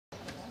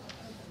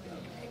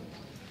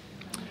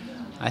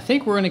I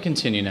think we're going to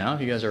continue now, if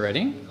you guys are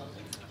ready.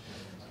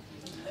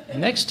 The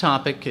next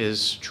topic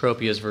is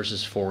tropias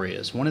versus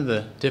phorias. One of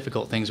the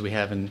difficult things we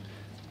have in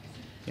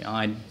the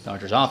eye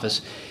doctor's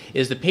office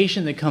is the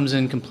patient that comes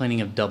in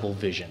complaining of double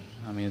vision.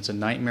 I mean, it's a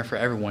nightmare for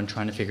everyone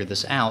trying to figure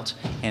this out,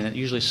 and it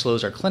usually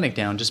slows our clinic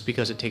down just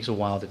because it takes a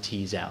while to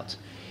tease out.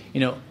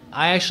 You know,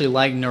 I actually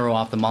like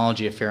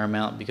neuro-ophthalmology a fair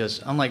amount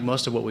because unlike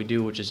most of what we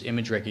do, which is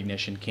image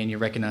recognition, can you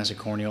recognize a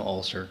corneal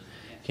ulcer?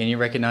 Can you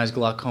recognize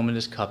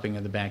glaucomatous cupping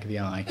of the back of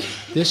the eye?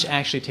 This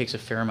actually takes a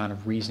fair amount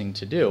of reasoning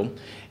to do,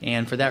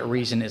 and for that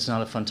reason, it's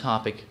not a fun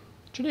topic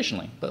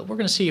traditionally. But we're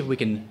going to see if we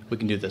can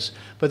do this.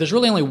 But there's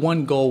really only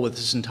one goal with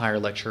this entire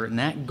lecture, and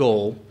that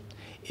goal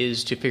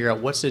is to figure out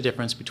what's the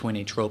difference between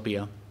a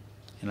tropia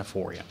and a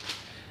phoria.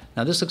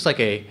 Now, this looks like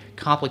a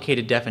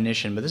complicated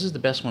definition, but this is the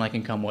best one I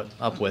can come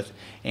up with,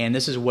 and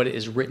this is what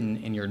is written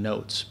in your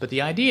notes. But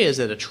the idea is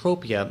that a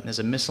tropia is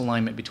a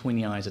misalignment between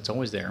the eyes. It's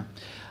always there.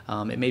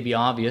 It may be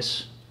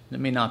obvious, it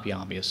may not be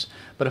obvious,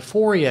 but a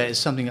phoria is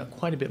something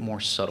quite a bit more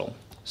subtle.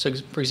 So,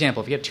 for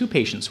example, if you have two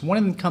patients, one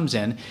of them comes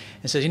in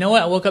and says, you know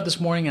what, I woke up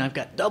this morning and I've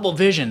got double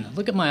vision.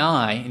 Look at my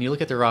eye, and you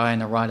look at their eye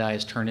and the right eye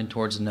is turned in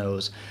towards the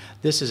nose.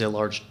 This is a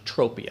large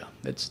tropia.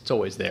 It's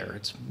always there.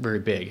 It's very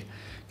big.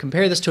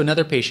 Compare this to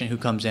another patient who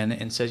comes in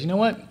and says, you know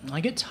what,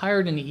 I get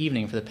tired in the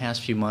evening for the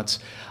past few months.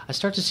 I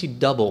start to see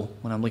double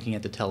when I'm looking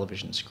at the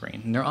television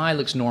screen, and their eye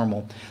looks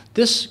normal.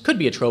 This could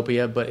be a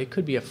tropia, but it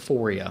could be a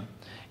phoria.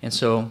 And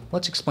so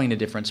let's explain the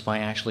difference by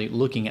actually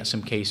looking at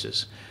some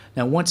cases.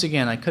 Now, once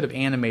again, I could have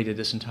animated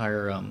this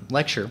entire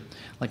lecture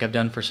like I've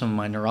done for some of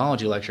my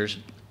neurology lectures.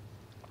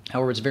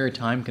 However, it's very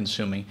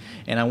time-consuming,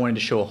 and I wanted to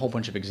show a whole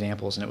bunch of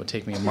examples, and it would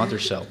take me a month or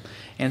so.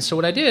 And so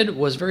what I did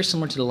was very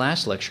similar to the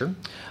last lecture.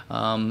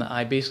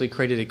 I basically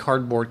created a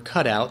cardboard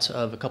cutout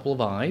of a couple of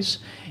eyes,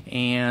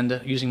 and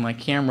using my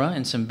camera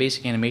and some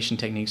basic animation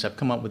techniques, I've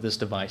come up with this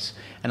device.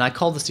 And I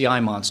call this the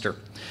eye monster,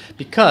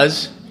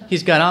 because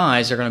he's got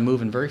eyes that are going to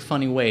move in very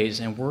funny ways,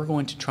 and we're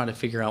going to try to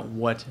figure out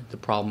what the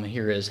problem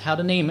here is, how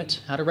to name it,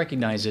 how to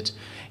recognize it,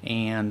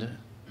 and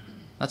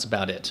that's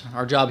about it.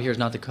 Our job here is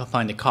not to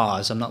find the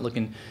cause. I'm not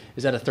looking,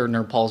 is that a third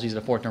nerve palsy, is it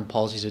a fourth nerve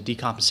palsy, is it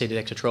decompensated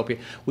exotropia?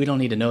 We don't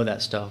need to know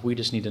that stuff. We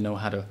just need to know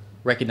how to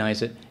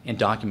recognize it and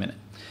document it.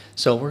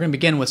 So we're going to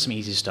begin with some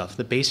easy stuff,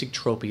 the basic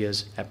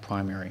tropias at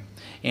primary.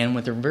 And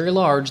when they're very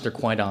large, they're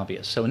quite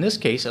obvious. So in this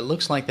case, it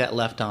looks like that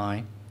left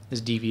eye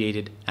is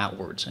deviated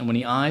outwards. And when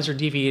the eyes are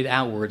deviated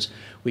outwards,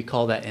 we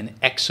call that an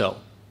exo.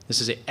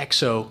 This is an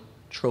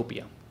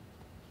exotropia.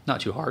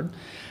 Not too hard.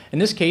 In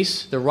this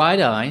case, the right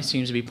eye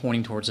seems to be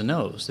pointing towards the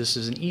nose. This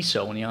is an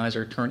eso. When the eyes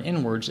are turned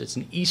inwards, it's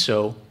an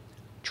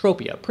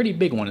esotropia. A pretty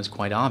big one is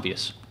quite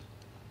obvious.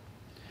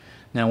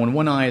 Now, when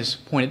one eye is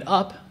pointed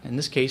up, in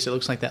this case, it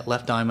looks like that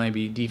left eye might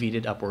be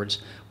deviated upwards.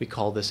 We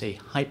call this a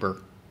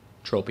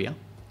hypertropia.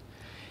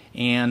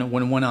 And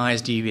when one eye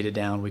is deviated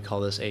down, we call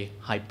this a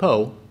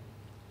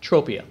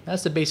hypotropia.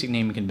 That's the basic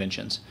naming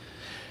conventions.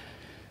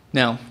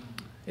 Now,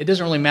 it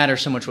doesn't really matter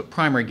so much what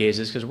primary gaze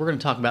is because we're going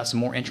to talk about some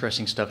more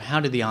interesting stuff. How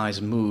do the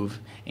eyes move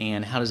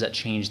and how does that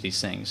change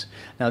these things?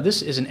 Now,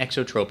 this is an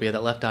exotropia.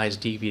 That left eye is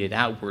deviated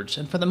outwards,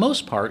 and for the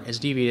most part is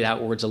deviated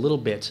outwards a little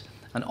bit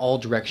on all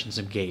directions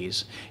of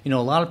gaze. You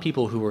know, a lot of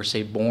people who are,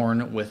 say,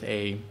 born with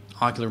a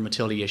ocular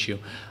motility issue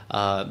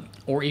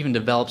or even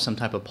develop some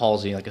type of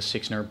palsy like a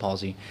sixth nerve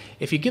palsy,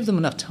 if you give them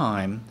enough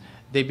time,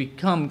 they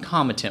become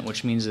comitant,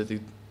 which means that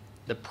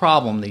the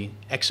problem, the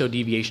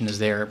exodeviation, is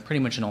there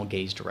pretty much in all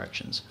gaze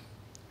directions.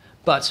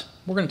 But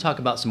we're going to talk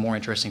about some more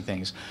interesting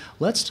things.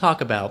 Let's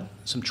talk about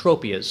some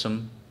tropias,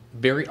 some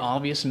very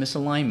obvious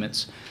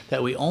misalignments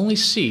that we only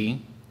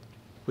see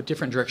with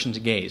different directions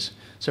of gaze.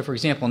 So for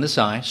example, in this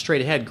eye,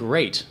 straight ahead,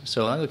 great,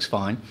 so that looks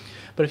fine.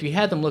 But if you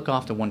had them look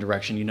off to one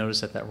direction, you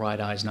notice that that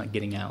right eye is not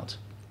getting out.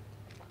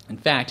 In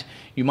fact,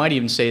 you might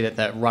even say that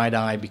that right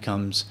eye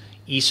becomes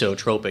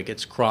esotropic.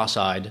 It's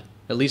cross-eyed,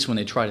 at least when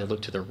they try to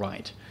look to their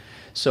right.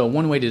 So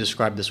one way to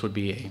describe this would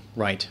be a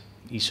right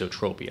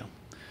esotropia.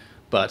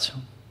 But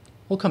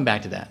we'll come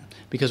back to that,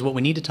 because what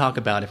we need to talk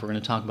about if we're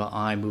going to talk about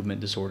eye movement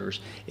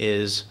disorders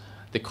is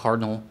the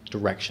cardinal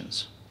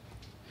directions.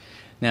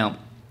 Now,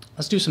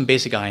 let's do some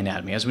basic eye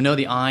anatomy. As we know,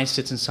 the eye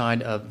sits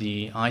inside of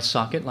the eye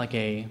socket like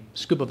a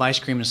scoop of ice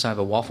cream inside of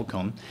a waffle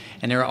cone,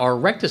 and there are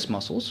rectus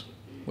muscles,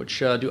 which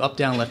do up,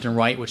 down, left, and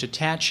right, which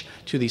attach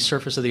to the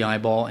surface of the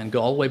eyeball and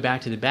go all the way back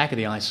to the back of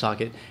the eye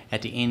socket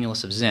at the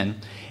annulus of Zinn.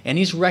 And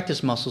these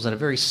rectus muscles, at a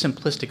very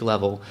simplistic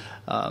level,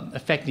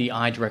 affect the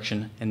eye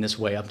direction in this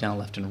way, up, down,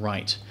 left, and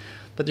right.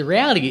 But the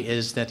reality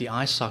is that the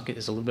eye socket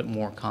is a little bit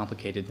more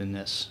complicated than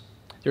this.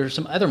 There are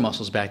some other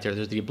muscles back there.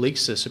 There's the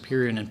obliques, the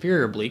superior and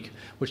inferior oblique,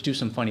 which do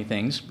some funny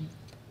things.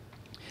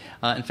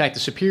 In fact, the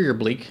superior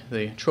oblique,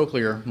 the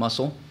trochlear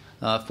muscle,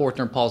 fourth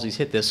nerve palsies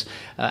hit this,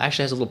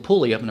 actually has a little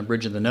pulley up in the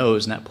bridge of the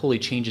nose, and that pulley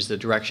changes the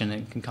direction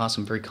and can cause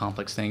some very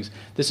complex things.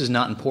 This is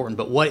not important,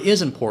 but what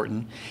is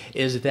important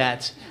is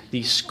that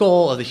the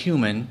skull of the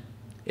human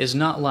is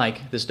not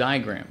like this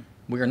diagram.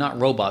 We are not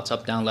robots,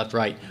 up, down, left,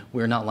 right.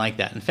 We are not like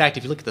that. In fact,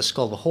 if you look at the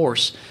skull of a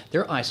horse,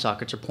 their eye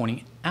sockets are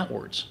pointing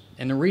outwards.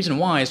 And the reason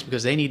why is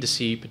because they need to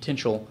see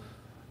potential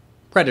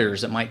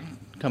predators that might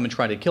come and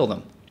try to kill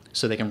them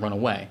so they can run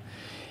away.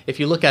 If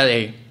you look at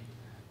a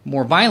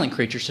more violent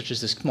creature, such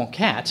as this small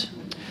cat,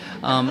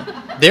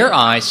 their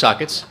eye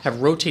sockets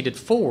have rotated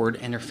forward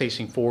and they're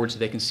facing forward so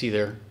they can see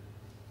their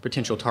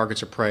potential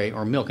targets of prey,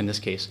 or milk in this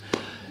case.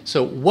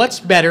 So what's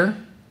better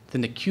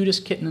than the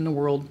cutest kitten in the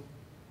world?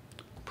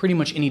 Pretty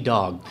much any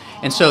dog.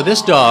 And so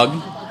this dog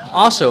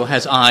also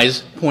has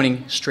eyes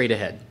pointing straight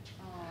ahead.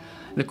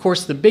 And of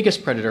course, the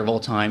biggest predator of all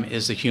time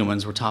is the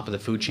humans. We're top of the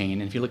food chain.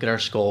 And if you look at our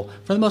skull,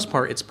 for the most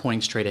part, it's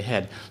pointing straight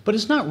ahead. But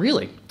it's not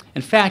really.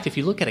 In fact, if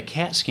you look at a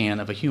CAT scan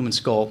of a human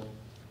skull,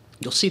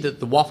 you'll see that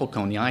the waffle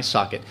cone, the eye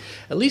socket,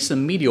 at least the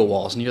medial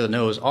walls near the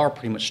nose are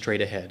pretty much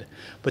straight ahead.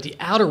 But the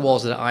outer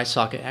walls of the eye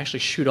socket actually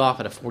shoot off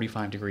at a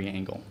 45-degree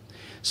angle.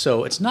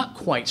 So it's not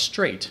quite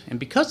straight. And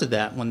because of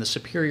that, when the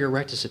superior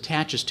rectus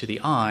attaches to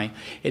the eye,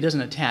 it doesn't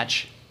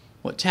attach,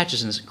 well, it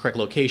attaches in the correct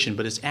location,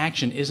 but its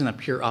action isn't a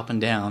pure up and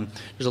down.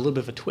 There's a little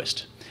bit of a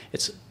twist.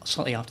 It's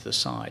slightly off to the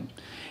side.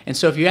 And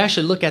so if you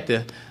actually look at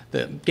the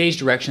gaze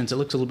directions, it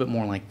looks a little bit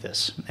more like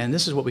this. And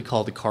this is what we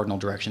call the cardinal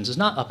directions. It's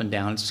not up and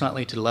down. It's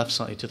slightly to the left,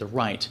 slightly to the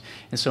right.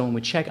 And so when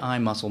we check eye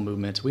muscle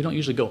movement, we don't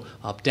usually go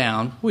up,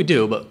 down. We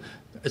do, but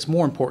it's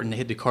more important to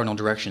hit the cardinal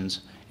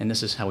directions. And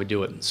this is how we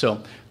do it.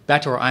 So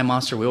back to our eye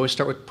monster, we always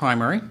start with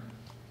primary.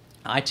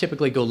 I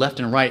typically go left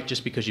and right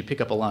just because you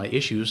pick up a lot of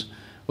issues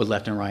with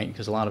left and right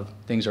because a lot of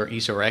things are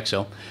ESO or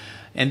exo.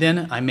 And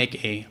then I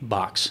make a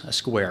box, a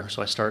square.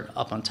 So I start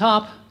up on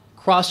top,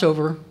 cross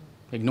over,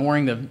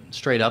 ignoring the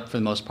straight up for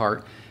the most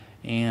part,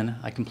 and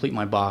I complete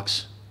my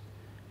box,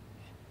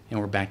 and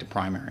we're back to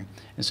primary.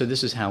 And so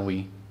this is how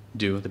we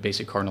do the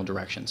basic cardinal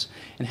directions.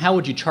 And how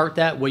would you chart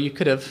that? Well, you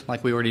could have,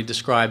 like we already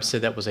described,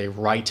 said that was a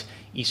right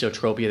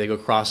esotropia. They go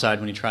cross-eyed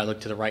when you try to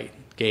look to the right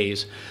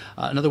gaze.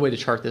 Another way to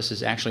chart this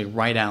is actually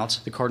write out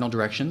the cardinal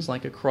directions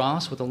like a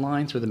cross with a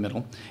line through the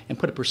middle and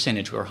put a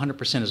percentage where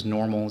 100% is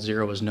normal,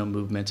 0 is no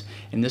movement.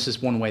 And this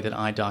is one way that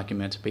I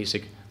document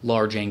basic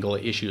large angle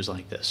issues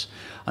like this.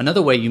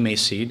 Another way you may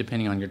see,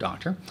 depending on your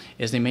doctor,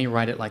 is they may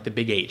write it like the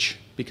big H,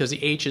 because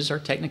the H's are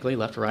technically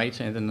left, right,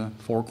 and then the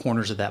four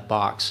corners of that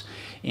box.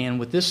 And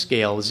with this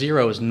scale,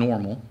 0 is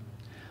normal,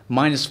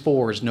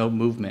 -4 is no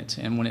movement,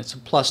 and when it's a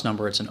plus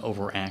number, it's an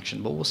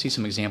overaction. But we'll see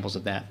some examples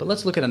of that. But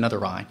let's look at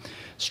another eye.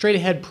 Straight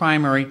ahead,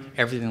 primary,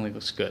 everything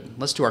looks good.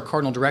 Let's do our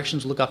cardinal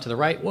directions. Look off to the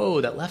right. Whoa,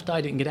 that left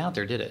eye didn't get out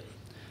there, did it?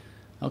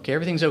 Okay,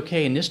 everything's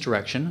okay in this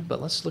direction, but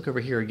let's look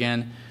over here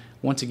again.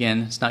 Once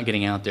again, it's not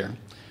getting out there.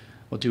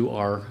 We'll do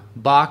our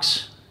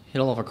box, hit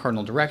all of our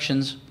cardinal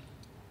directions,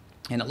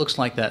 and it looks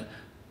like that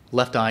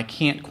left eye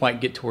can't quite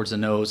get towards the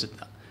nose.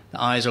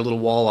 The eyes are a little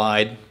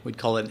wall-eyed. We'd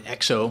call it an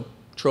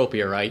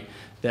exotropia, right?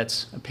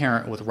 That's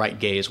apparent with right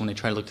gaze when they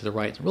try to look to the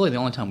right. It's really the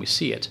only time we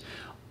see it.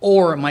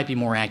 Or it might be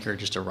more accurate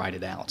just to write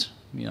it out.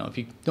 You know, if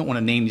you don't want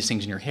to name these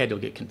things in your head, you'll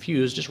get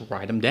confused. Just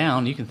write them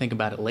down. You can think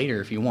about it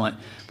later if you want.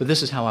 But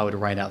this is how I would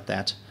write out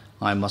that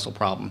eye muscle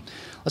problem.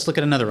 Let's look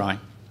at another eye.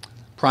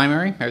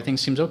 Primary, everything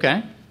seems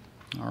okay.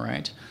 All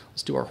right.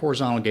 Let's do our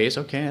horizontal gaze.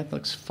 Okay, that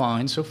looks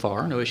fine so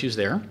far. No issues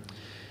there.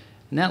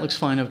 And that looks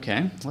fine.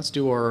 Okay. Let's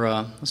do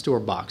our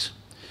box.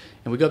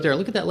 And we go up there.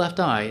 Look at that left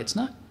eye. It's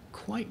not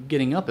quite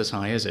getting up as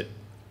high, is it?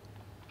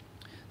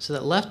 So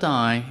that left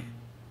eye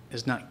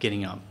is not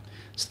getting up.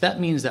 So that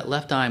means that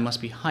left eye must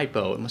be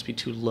hypo. It must be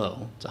too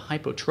low. It's a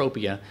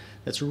hypotropia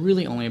that's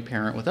really only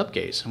apparent with up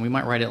gaze. And we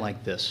might write it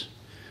like this.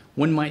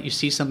 When might you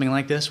see something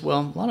like this?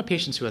 Well, a lot of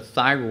patients who have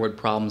thyroid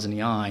problems in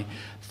the eye,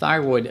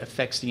 thyroid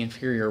affects the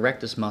inferior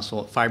rectus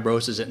muscle, it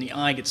fibroses it, and the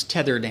eye gets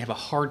tethered, and they have a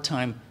hard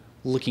time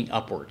looking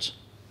upwards.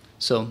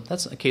 So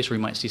that's a case where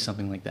you might see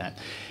something like that.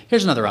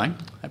 Here's another eye.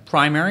 At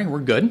primary, we're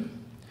good.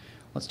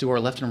 Let's do our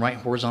left and right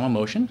horizontal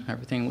motion.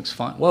 Everything looks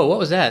fine. Whoa, what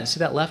was that? See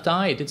that left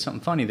eye? It did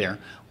something funny there.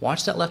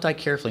 Watch that left eye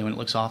carefully when it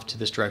looks off to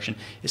this direction.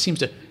 It seems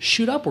to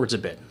shoot upwards a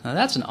bit. Now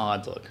that's an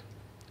odd look.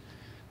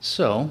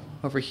 So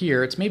over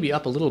here, it's maybe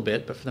up a little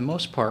bit, but for the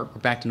most part,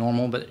 we're back to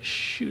normal, but it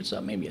shoots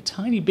up maybe a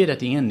tiny bit at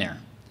the end there.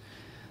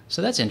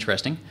 So that's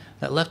interesting.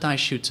 That left eye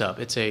shoots up.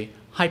 It's a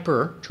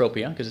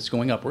hypertropia because it's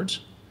going upwards.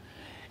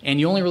 And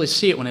you only really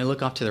see it when they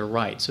look off to the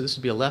right. So this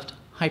would be a left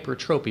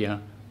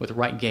hypertropia with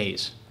right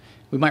gaze.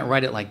 We might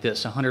write it like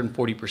this,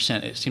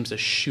 140%. It seems to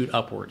shoot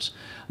upwards.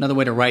 Another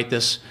way to write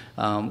this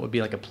would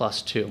be like a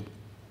 +2.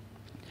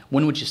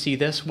 When would you see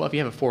this? Well, if you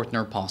have a fourth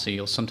nerve palsy,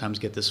 you'll sometimes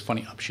get this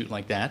funny upshoot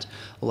like that.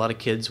 A lot of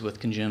kids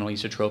with congenital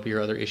esotropia or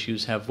other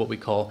issues have what we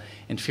call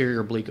inferior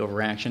oblique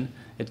overaction.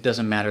 It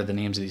doesn't matter the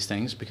names of these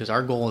things because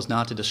our goal is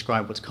not to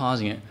describe what's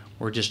causing it.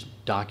 We're just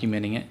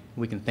documenting it.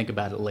 We can think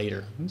about it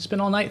later. We can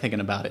spend all night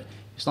thinking about it.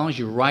 As long as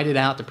you write it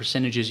out, the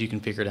percentages, you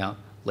can figure it out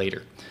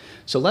later.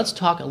 So let's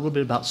talk a little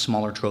bit about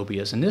smaller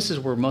tropias, and this is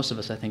where most of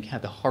us, I think,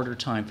 have the harder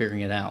time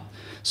figuring it out.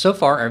 So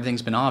far,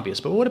 everything's been obvious,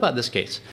 but what about this case?